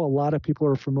cat-cow, a lot of people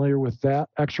are familiar with that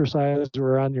exercise,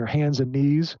 where on your hands and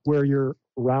knees, where you're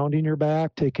rounding your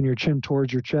back, taking your chin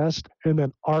towards your chest, and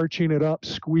then arching it up,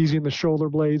 squeezing the shoulder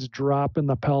blades, dropping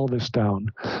the pelvis down.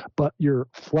 But you're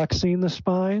flexing the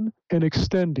spine and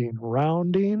extending,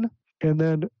 rounding, and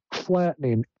then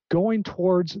flattening, going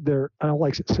towards their, I don't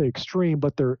like to say extreme,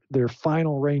 but their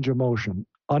final range of motion.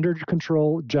 under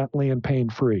control, gently, and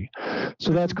pain-free.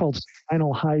 So that's called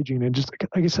spinal hygiene. And just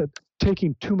like I said,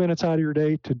 taking 2 minutes out of your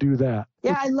day to do that.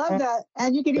 Yeah, I love that.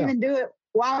 And you can even do it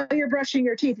while you're brushing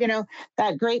your teeth. You know,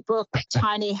 that great book,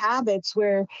 Tiny Habits,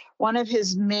 where one of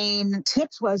his main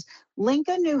tips was link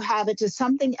a new habit to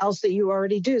something else that you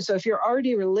already do. So if you're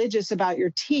already religious about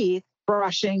your teeth,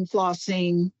 brushing,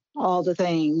 flossing, all the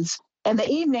things, in the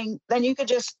evening, then you could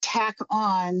just tack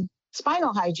on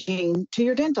spinal hygiene to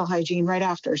your dental hygiene right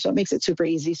after. So it makes it super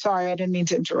easy. Sorry, I didn't mean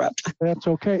to interrupt. That's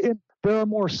okay. And there are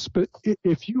more,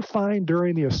 if you find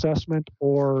during the assessment,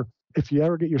 or if you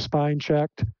ever get your spine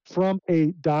checked from a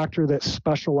doctor that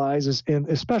specializes in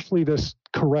especially this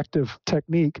corrective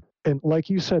technique, and like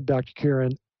you said, Dr.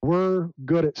 Kieran, we're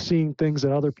good at seeing things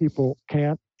that other people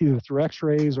can't, either through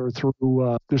x-rays or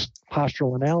through just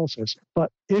postural analysis.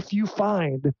 But if you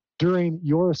find during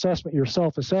your assessment, your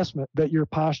self-assessment, that your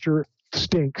posture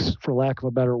stinks, for lack of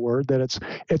a better word, that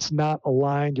it's not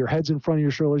aligned, your head's in front of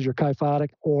your shoulders, you're kyphotic,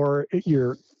 or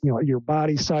your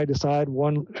body side to side,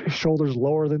 one shoulder's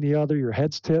lower than the other, your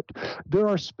head's tipped. There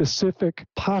are specific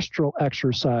postural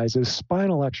exercises,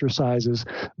 spinal exercises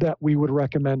that we would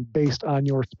recommend based on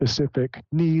your specific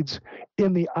needs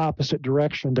in the opposite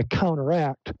direction to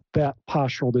counteract that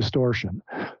postural distortion.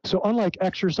 So unlike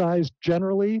exercise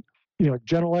generally,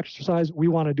 general exercise, we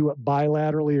want to do it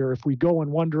bilaterally, or if we go in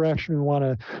one direction, we want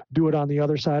to do it on the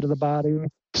other side of the body.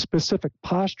 Specific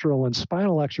postural and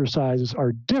spinal exercises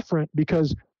are different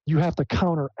because you have to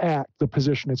counteract the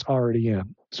position it's already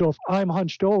in. So if I'm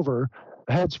hunched over,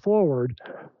 heads forward,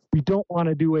 we don't want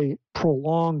to do a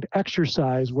prolonged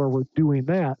exercise where we're doing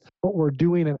that, but we're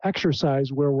doing an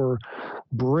exercise where we're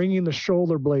bringing the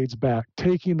shoulder blades back,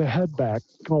 taking the head back,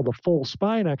 called the full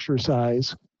spine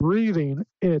exercise, breathing.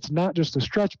 And it's not just a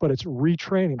stretch, but it's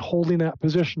retraining, holding that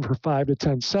position for 5 to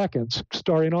 10 seconds,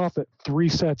 starting off at 3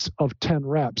 sets of 10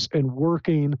 reps and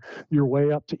working your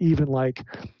way up to even like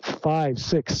 5,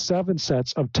 6, 7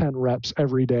 sets of 10 reps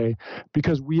every day,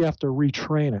 because we have to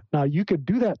retrain it. Now, you could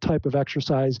do that type of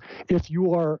exercise if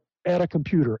you are at a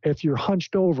computer, if you're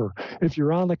hunched over, if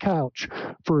you're on the couch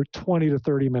for 20 to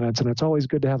 30 minutes. And it's always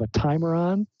good to have a timer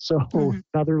on. So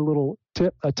another little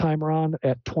tip, a timer on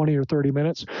at 20 or 30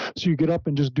 minutes. So you get up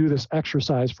and just do this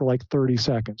exercise for like 30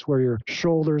 seconds where your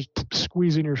shoulders,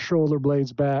 squeezing your shoulder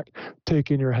blades back,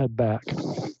 taking your head back.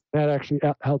 That actually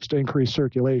helps to increase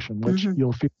circulation, which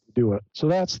you'll feel to do it. So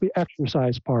that's the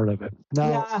exercise part of it.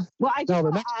 Now, well, I just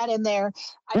want to add in there,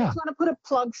 I just want to put a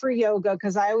plug for yoga,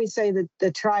 because I always say that the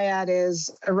triad is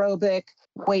aerobic,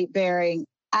 weight bearing,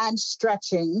 and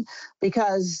stretching,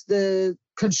 because the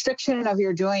constriction of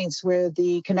your joints, where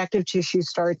the connective tissue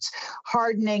starts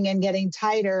hardening and getting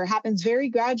tighter, happens very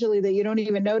gradually that you don't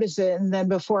even notice it. And then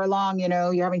before long,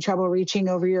 you're having trouble reaching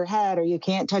over your head, or you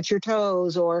can't touch your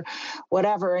toes or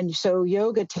whatever. And so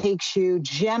yoga takes you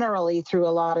generally through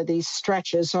a lot of these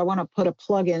stretches. So I want to put a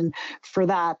plug in for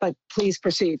that, but please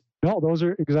proceed. No, those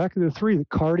are exactly the three: the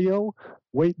cardio,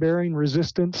 weight-bearing,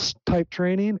 resistance type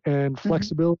training, and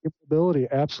flexibility and mobility.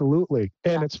 Absolutely.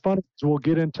 And it's funny, because we'll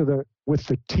get into with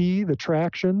the T, the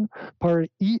traction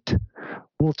part, eat.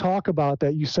 We'll talk about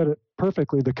that. You said it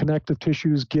perfectly. The connective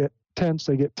tissues get tense,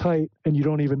 they get tight, and you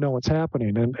don't even know what's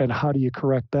happening. And how do you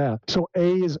correct that? So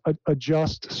A is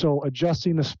adjust. So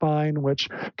adjusting the spine, which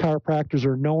chiropractors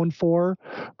are known for.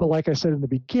 But like I said in the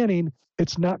beginning,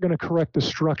 it's not going to correct the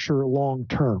structure long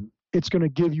term. It's going to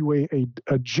give you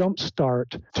a jump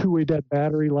start to a dead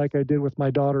battery, like I did with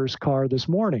my daughter's car this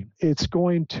morning. It's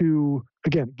going to,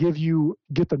 again, get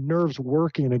the nerves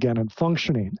working again and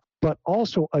functioning. But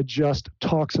also adjust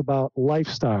talks about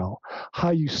lifestyle,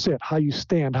 how you sit, how you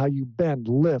stand, how you bend,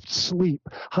 lift, sleep,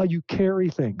 how you carry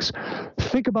things.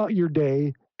 Think about your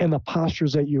day and the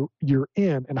postures that you're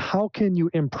in, and how can you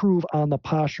improve on the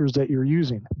postures that you're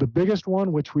using. The biggest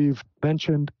one, which we've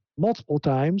mentioned multiple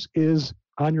times, is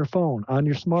on your phone, on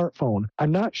your smartphone.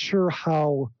 I'm not sure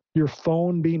how your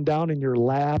phone being down in your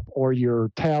lap, or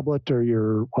your tablet, or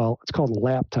it's called a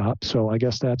laptop, so I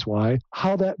guess that's why,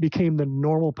 how that became the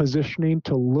normal positioning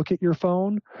to look at your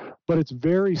phone. But it's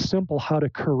very simple how to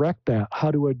correct that,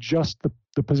 how to adjust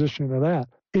the positioning of that.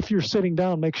 If you're sitting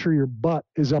down, make sure your butt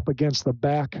is up against the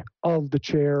back of the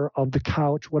chair, of the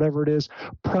couch, whatever it is.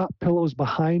 Prop pillows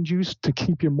behind you to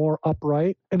keep you more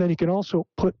upright. And then you can also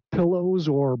put pillows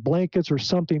or blankets or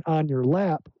something on your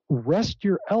lap. Rest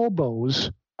your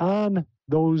elbows on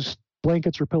those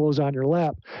blankets or pillows on your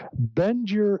lap.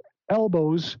 Bend your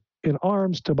elbows and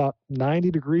arms to about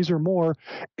 90 degrees or more,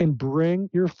 and bring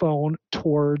your phone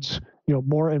towards,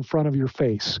 more in front of your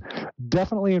face.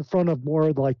 Definitely in front of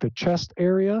more like the chest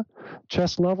area,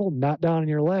 chest level, not down in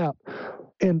your lap.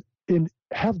 And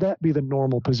have that be the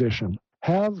normal position.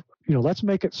 Let's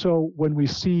make it so when we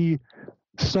see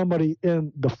somebody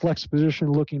in the flex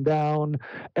position looking down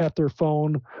at their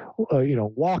phone,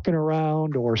 walking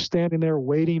around or standing there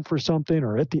waiting for something,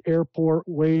 or at the airport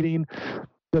waiting,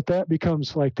 that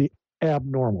becomes like the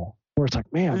abnormal, where it's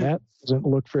like, man, that doesn't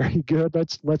look very good.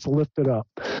 Let's lift it up.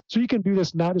 So you can do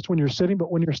this not just when you're sitting,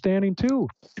 but when you're standing too.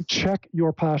 Check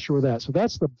your posture with that. So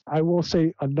that's I will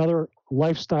say, another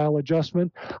lifestyle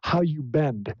adjustment, how you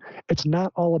bend. It's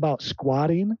not all about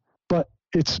squatting, but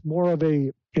it's more of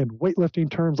in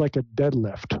weightlifting terms, like a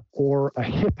deadlift or a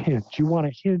hip hinge. You want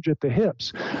to hinge at the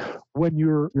hips when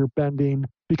you're bending,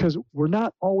 because we're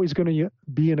not always going to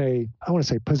be in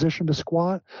position to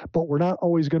squat, but we're not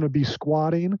always going to be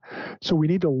squatting. So we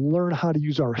need to learn how to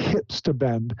use our hips to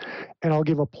bend. And I'll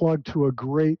give a plug to a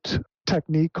great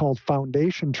technique called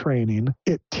foundation training.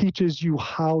 It teaches you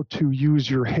how to use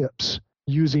your hips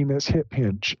using this hip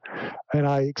hinge. And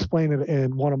I explain it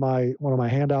in one of my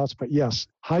handouts. But yes,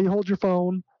 how you hold your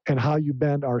phone and how you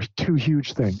bend are two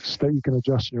huge things that you can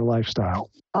adjust in your lifestyle.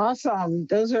 Awesome.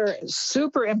 Those are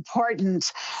super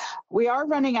important. We are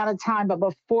running out of time, but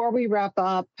before we wrap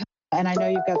up, and I know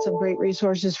you've got some great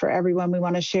resources for everyone we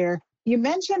want to share. You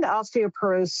mentioned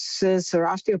osteoporosis or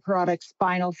osteoporotic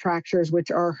spinal fractures, which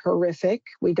are horrific.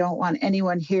 We don't want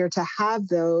anyone here to have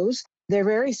those. They're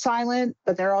very silent,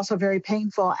 but they're also very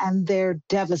painful, and they're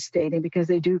devastating because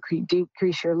they do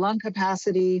decrease your lung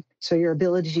capacity, so your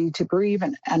ability to breathe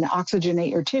and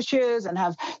oxygenate your tissues, and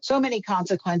have so many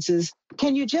consequences.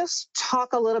 Can you just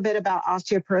talk a little bit about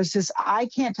osteoporosis? I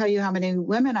can't tell you how many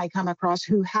women I come across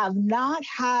who have not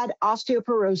had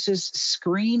osteoporosis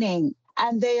screening,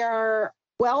 and they are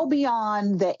well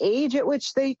beyond the age at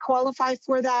which they qualify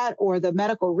for that, or the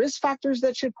medical risk factors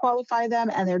that should qualify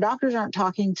them, and their doctors aren't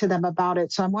talking to them about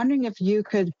it. So I'm wondering if you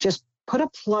could just put a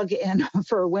plug in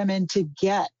for women to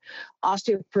get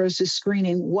osteoporosis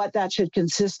screening, what that should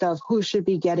consist of, who should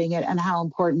be getting it, and how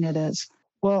important it is.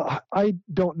 Well, I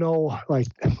don't know,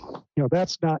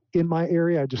 that's not in my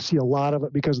area. I just see a lot of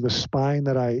it because of the spine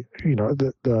that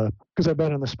because I've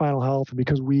been in the spinal health, and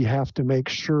because we have to make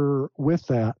sure with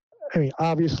that. I mean,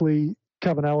 obviously,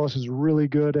 Kevin Ellis is really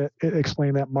good at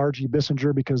explaining that, Margie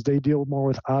Bissinger, because they deal more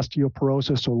with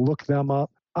osteoporosis, so look them up.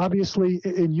 Obviously,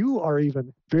 and you are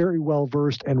even very well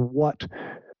versed in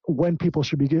when people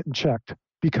should be getting checked,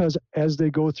 because as they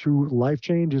go through life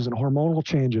changes and hormonal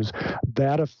changes,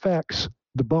 that affects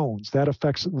the bones, that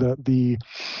affects the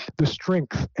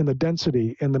strength and the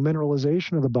density and the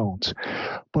mineralization of the bones.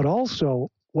 But also,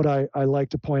 what I like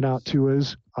to point out too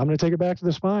is, I'm going to take it back to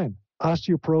the spine.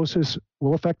 Osteoporosis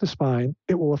will affect the spine.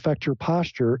 It will affect your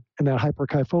posture and that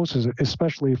hyperkyphosis,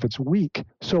 especially if it's weak.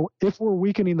 So if we're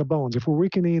weakening the bones, if we're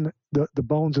weakening the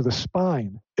bones of the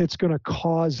spine, it's going to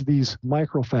cause these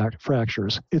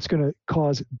microfractures. It's going to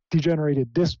cause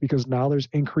degenerated discs, because now there's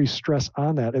increased stress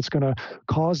on that. It's going to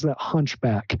cause that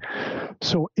hunchback.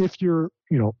 So if you're,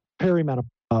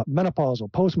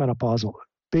 menopausal, postmenopausal,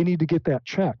 they need to get that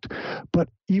checked. But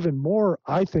even more,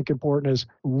 I think, important is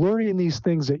learning these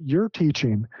things that you're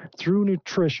teaching through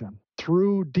nutrition,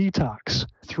 through detox,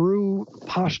 through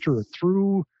posture,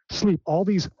 through sleep, all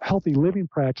these healthy living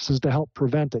practices to help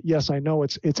prevent it. Yes, I know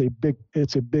it's a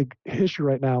big issue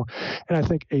right now. And I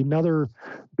think another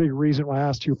big reason why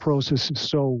osteoporosis is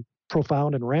so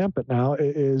profound and rampant now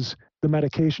is the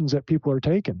medications that people are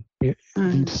taking. The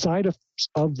side effects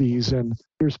of these, and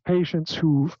there's patients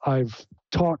who I've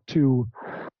talked to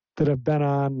that have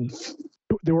been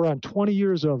they were on 20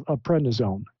 years of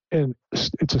prednisone, and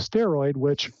it's a steroid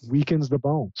which weakens the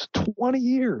bones. 20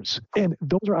 years. And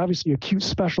those are obviously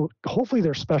hopefully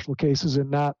they're special cases and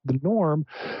not the norm,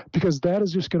 because that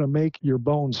is just going to make your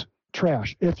bones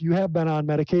trash. If you have been on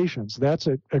medications, that's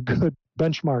a good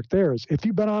benchmark there. Is if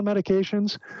you've been on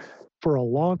medications for a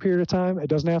long period of time, it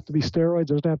doesn't have to be steroids, it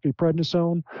doesn't have to be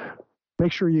prednisone,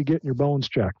 make sure you get your bones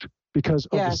checked, because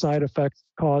of the side effects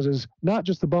causes not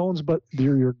just the bones, but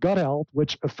your gut health,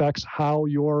 which affects how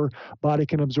your body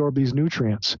can absorb these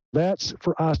nutrients. That's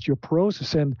for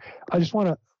osteoporosis. And I just want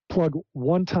to plug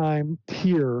one time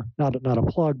here, not a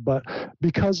plug, but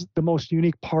because the most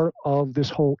unique part of this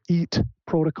whole EAT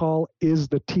protocol is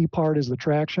the T part, is the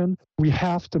traction, we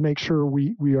have to make sure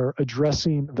we are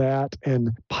addressing that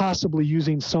and possibly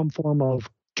using some form of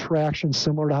traction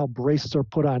similar to how braces are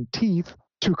put on teeth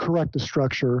to correct the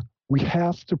structure. We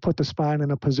have to put the spine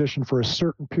in a position for a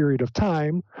certain period of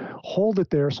time, hold it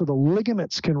there so the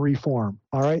ligaments can reform,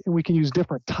 all right? And we can use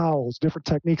different towels, different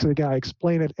techniques. And again, I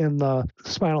explain it in the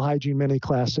Spinal Hygiene mini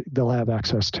class that they'll have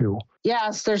access to.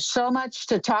 Yes, there's so much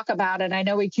to talk about, and I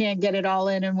know we can't get it all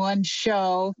in one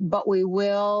show, but we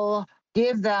will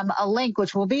give them a link,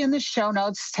 which will be in the show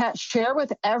notes, to share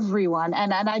with everyone.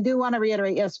 And I do want to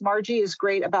reiterate, yes, Margie is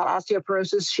great about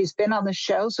osteoporosis. She's been on the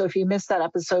show. So if you missed that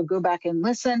episode, go back and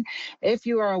listen. If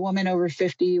you are a woman over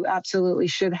 50, you absolutely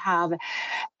should have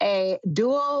a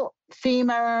dual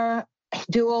femur,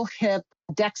 dual hip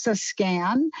DEXA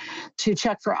scan to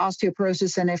check for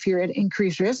osteoporosis. And if you're at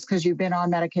increased risk because you've been on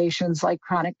medications like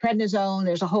chronic prednisone,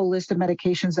 there's a whole list of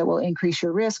medications that will increase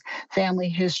your risk, family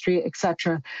history,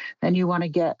 etc., then you want to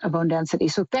get a bone density.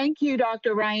 So thank you,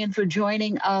 Dr. Ryan, for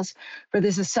joining us for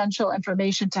this essential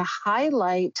information to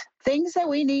highlight things that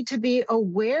we need to be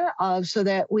aware of so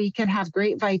that we can have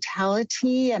great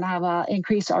vitality and have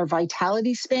increase our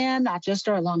vitality span, not just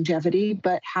our longevity,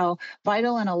 but how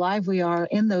vital and alive we are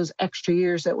in those extra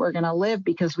years that we're going to live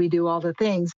because we do all the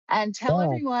things. And tell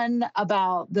everyone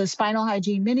about the Spinal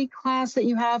Hygiene mini class that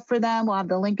you have for them. We'll have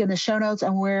the link in the show notes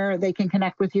and where they can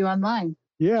connect with you online.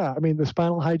 Yeah, I mean, the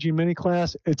Spinal Hygiene mini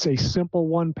class, it's a simple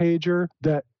one-pager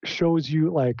that shows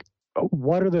you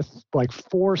what are the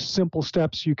 4 simple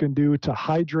steps you can do to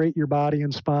hydrate your body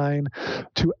and spine,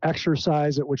 to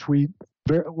exercise it, which we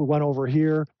went over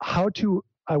here,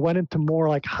 I went into more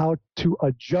like how to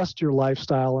adjust your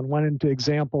lifestyle and went into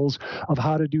examples of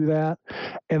how to do that.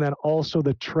 And then also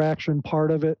the traction part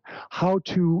of it, how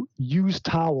to use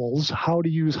towels, how to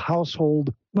use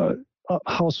household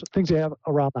things you have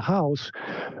around the house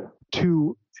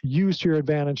to use to your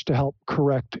advantage to help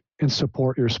correct and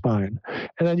support your spine.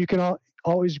 And then you can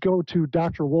always go to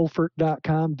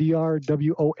drwohlfert.com,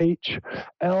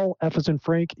 DRWOHL, F as in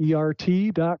Frank,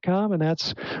 ERT.com, and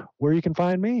that's where you can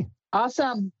find me.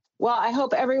 Awesome. Well, I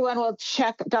hope everyone will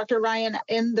check Dr. Ryan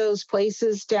in those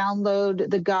places, download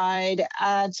the guide,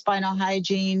 add spinal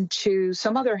hygiene to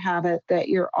some other habit that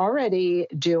you're already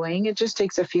doing. It just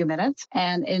takes a few minutes,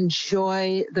 and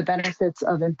enjoy the benefits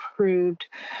of improved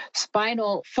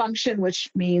spinal function, which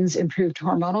means improved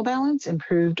hormonal balance,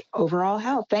 improved overall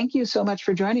health. Thank you so much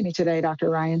for joining me today,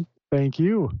 Dr. Ryan. Thank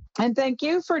you. And thank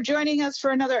you for joining us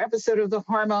for another episode of the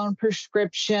Hormone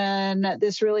Prescription.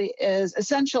 This really is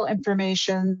essential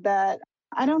information that,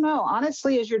 I don't know,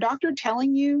 honestly, is your doctor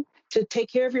telling you to take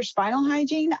care of your spinal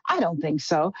hygiene? I don't think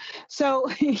so. So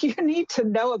you need to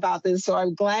know about this. So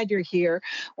I'm glad you're here.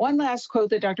 One last quote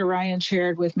that Dr. Ryan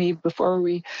shared with me before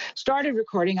we started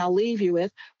recording, I'll leave you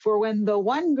with. For when the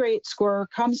one great scorer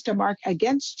comes to mark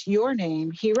against your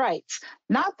name, he writes,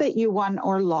 not that you won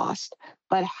or lost,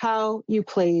 but how you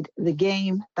played the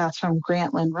game. That's from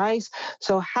Grantland Rice.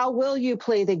 So how will you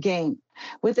play the game?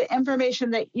 With the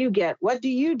information that you get, what do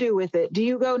you do with it? Do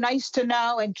you go nice to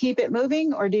know and keep it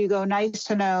moving? Or do you go nice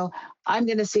to know, I'm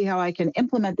going to see how I can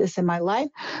implement this in my life?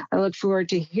 I look forward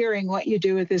to hearing what you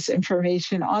do with this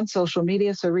information on social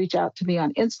media. So reach out to me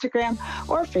on Instagram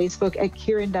or Facebook at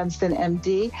Kieran Dunstan,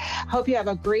 MD. Hope you have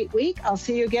a great week. I'll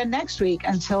see you again next week.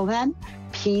 Until then,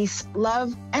 peace,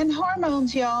 love, and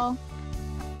hormones, y'all.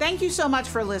 Thank you so much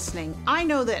for listening. I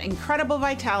know that incredible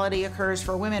vitality occurs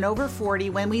for women over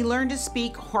 40 when we learn to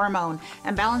speak hormone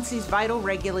and balance these vital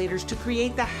regulators to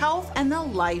create the health and the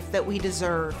life that we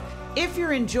deserve. If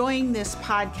you're enjoying this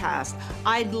podcast,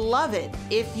 I'd love it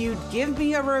if you'd give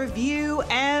me a review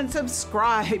and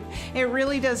subscribe. It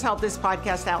really does help this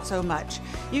podcast out so much.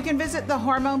 You can visit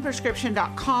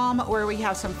thehormoneprescription.com where we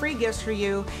have some free gifts for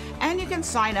you, and you can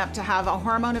sign up to have a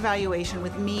hormone evaluation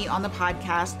with me on the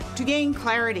podcast to gain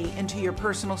clarity into your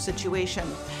personal situation.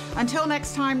 Until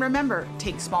next time, remember,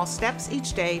 take small steps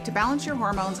each day to balance your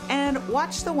hormones and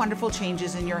watch the wonderful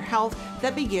changes in your health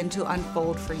that begin to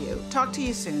unfold for you. Talk to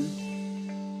you soon.